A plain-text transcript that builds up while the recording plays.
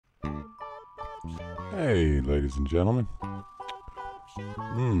Hey, ladies and gentlemen.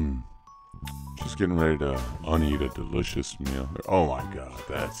 Just getting ready to uneat a delicious meal. Oh my god,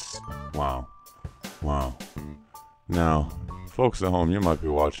 that's... wow. Wow. Now, folks at home, you might be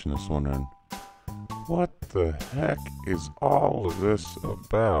watching this wondering, what the heck is all of this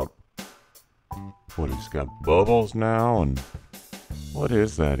about? What, he's got bubbles now, and what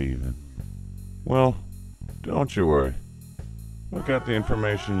is that even? Well, don't you worry. I got the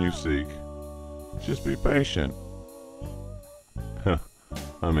information you seek. Just be patient.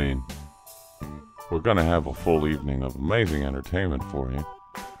 I mean, we're gonna have a full evening of amazing entertainment for you.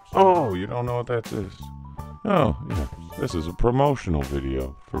 Oh, you don't know what that is? Oh, yeah, this is a promotional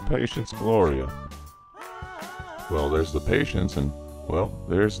video for Patience Gloria. Well, there's the Patience, and, well,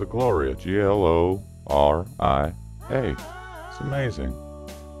 there's the Gloria. Gloria. It's amazing.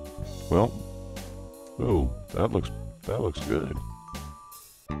 Well, ooh, that looks good.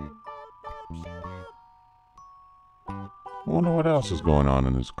 I wonder what else is going on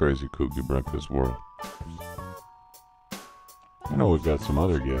in this crazy kooky breakfast world. I know we've got some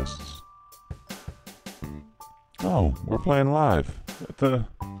other guests. Oh, we're playing live at the...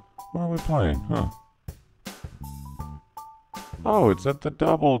 where are we playing, huh? Oh, it's at the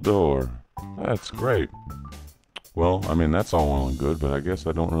Double Door. That's great. Well, I mean, that's all well and good, but I guess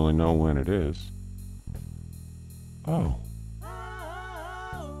I don't really know when it is. Oh.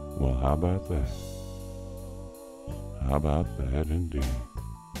 Well, how about that? How about that indeed?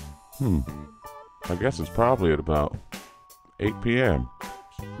 I guess it's probably at about 8 p.m.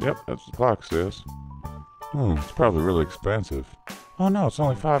 Yep, that's what the clock says. It's probably really expensive. Oh no, it's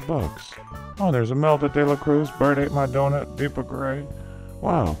only $5. Oh, there's a Melda de la Cruz, Bird Ate My Donut, Deepa Gray.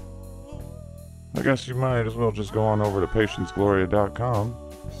 Wow. I guess you might as well just go on over to PatienceGloria.com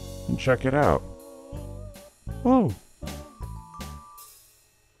and check it out. Oh.